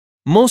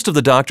Most of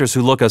the doctors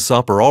who look us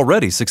up are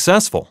already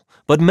successful,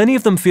 but many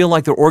of them feel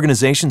like their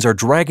organizations are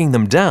dragging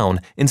them down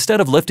instead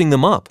of lifting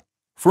them up.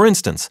 For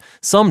instance,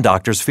 some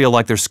doctors feel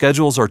like their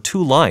schedules are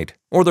too light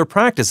or their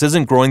practice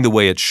isn't growing the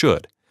way it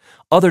should.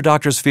 Other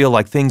doctors feel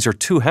like things are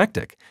too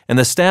hectic and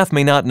the staff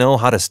may not know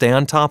how to stay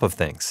on top of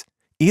things.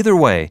 Either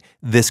way,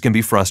 this can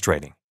be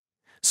frustrating.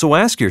 So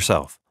ask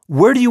yourself,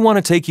 where do you want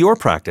to take your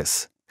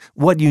practice?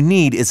 What you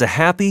need is a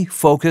happy,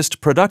 focused,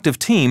 productive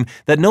team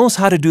that knows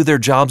how to do their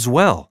jobs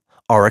well,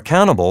 are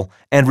accountable,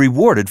 and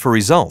rewarded for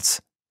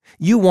results.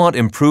 You want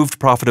improved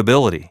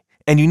profitability,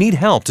 and you need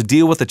help to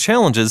deal with the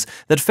challenges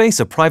that face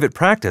a private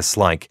practice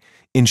like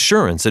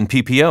insurance and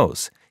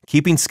PPOs,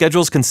 keeping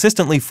schedules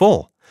consistently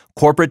full,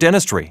 corporate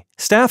dentistry,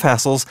 staff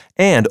hassles,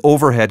 and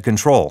overhead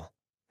control.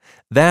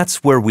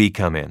 That's where we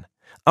come in.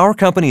 Our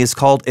company is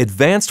called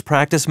Advanced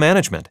Practice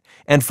Management,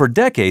 and for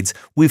decades,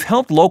 we've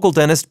helped local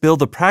dentists build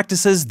the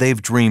practices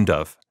they've dreamed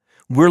of.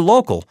 We're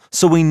local,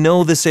 so we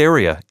know this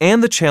area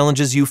and the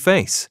challenges you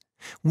face.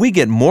 We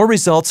get more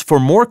results for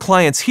more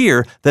clients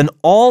here than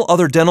all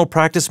other dental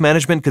practice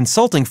management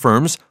consulting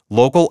firms,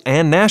 local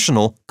and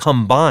national,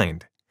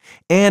 combined.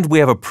 And we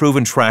have a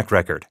proven track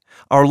record.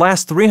 Our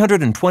last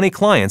 320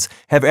 clients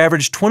have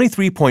averaged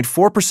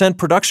 23.4%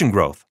 production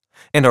growth,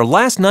 and our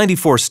last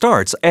 94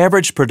 starts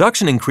averaged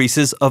production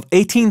increases of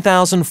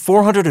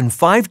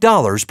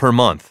 $18,405 per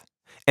month.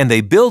 And they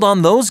build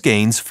on those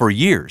gains for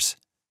years.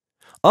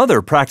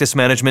 Other practice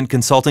management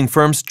consulting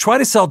firms try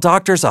to sell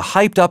doctors a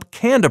hyped-up,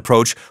 canned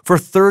approach for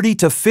 $30,000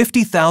 to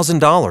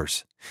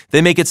 $50,000.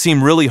 They make it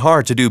seem really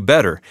hard to do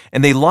better,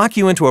 and they lock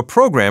you into a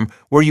program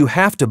where you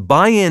have to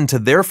buy into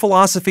their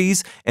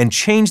philosophies and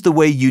change the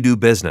way you do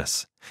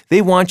business.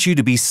 They want you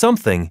to be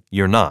something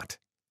you're not.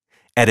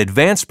 At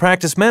Advanced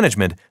Practice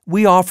Management,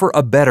 we offer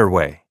a better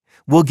way.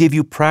 We'll give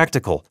you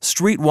practical,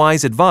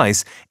 streetwise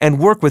advice and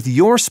work with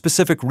your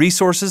specific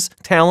resources,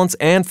 talents,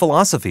 and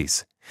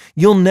philosophies.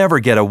 You'll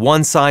never get a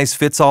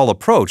one-size-fits-all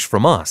approach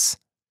from us.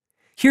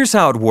 Here's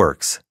how it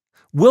works.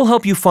 We'll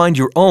help you find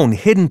your own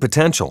hidden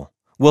potential.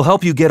 We'll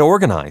help you get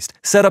organized,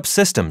 set up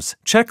systems,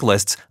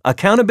 checklists,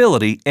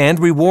 accountability, and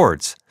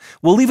rewards.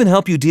 We'll even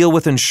help you deal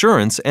with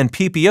insurance and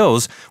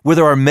PPOs where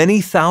there are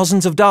many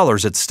thousands of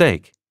dollars at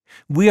stake.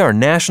 We are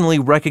nationally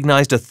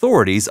recognized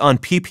authorities on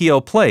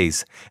PPO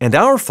plays, and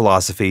our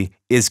philosophy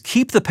is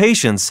keep the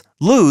patients,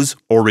 lose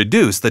or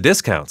reduce the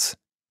discounts.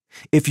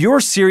 If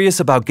you're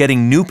serious about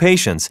getting new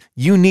patients,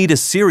 you need a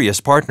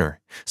serious partner,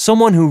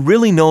 someone who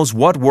really knows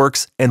what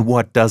works and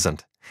what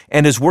doesn't,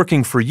 and is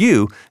working for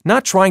you,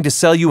 not trying to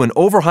sell you an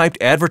overhyped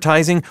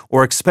advertising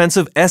or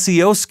expensive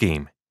SEO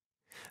scheme.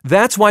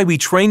 That's why we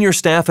train your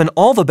staff in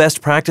all the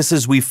best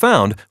practices we've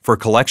found for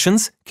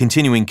collections,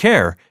 continuing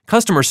care,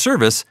 customer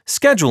service,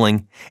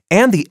 scheduling,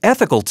 and the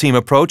ethical team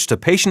approach to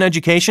patient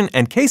education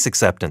and case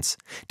acceptance,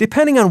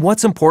 depending on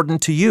what's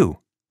important to you.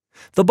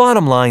 The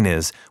bottom line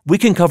is, we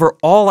can cover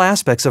all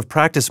aspects of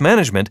practice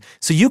management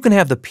so you can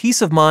have the peace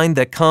of mind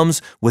that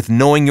comes with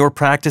knowing your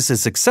practice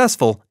is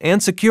successful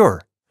and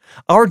secure.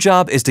 Our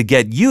job is to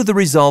get you the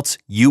results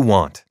you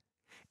want.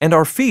 And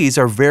our fees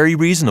are very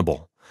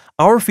reasonable.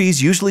 Our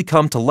fees usually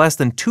come to less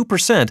than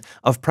 2%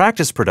 of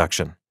practice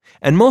production,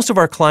 and most of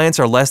our clients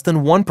are less than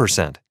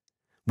 1%.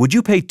 Would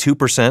you pay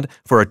 2%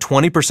 for a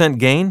 20%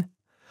 gain?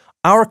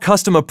 Our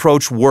custom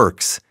approach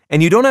works,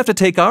 and you don't have to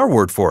take our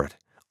word for it.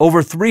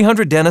 Over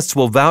 300 dentists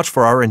will vouch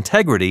for our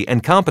integrity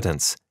and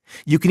competence.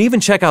 You can even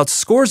check out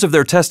scores of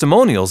their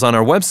testimonials on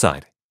our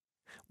website.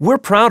 We're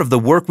proud of the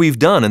work we've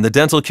done in the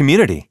dental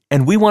community,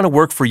 and we want to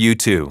work for you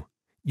too.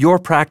 Your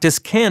practice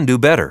can do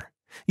better.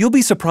 You'll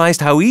be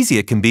surprised how easy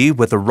it can be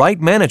with the right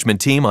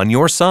management team on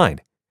your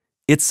side.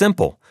 It's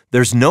simple.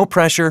 There's no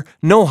pressure,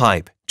 no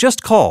hype.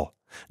 Just call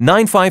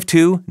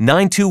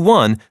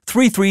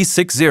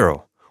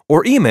 952-921-3360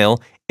 or email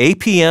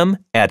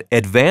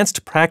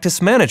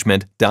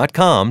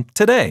apm@advancedpracticemanagement.com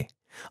today.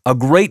 A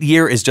great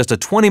year is just a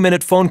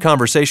 20-minute phone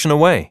conversation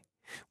away.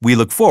 We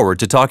look forward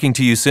to talking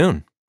to you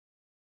soon.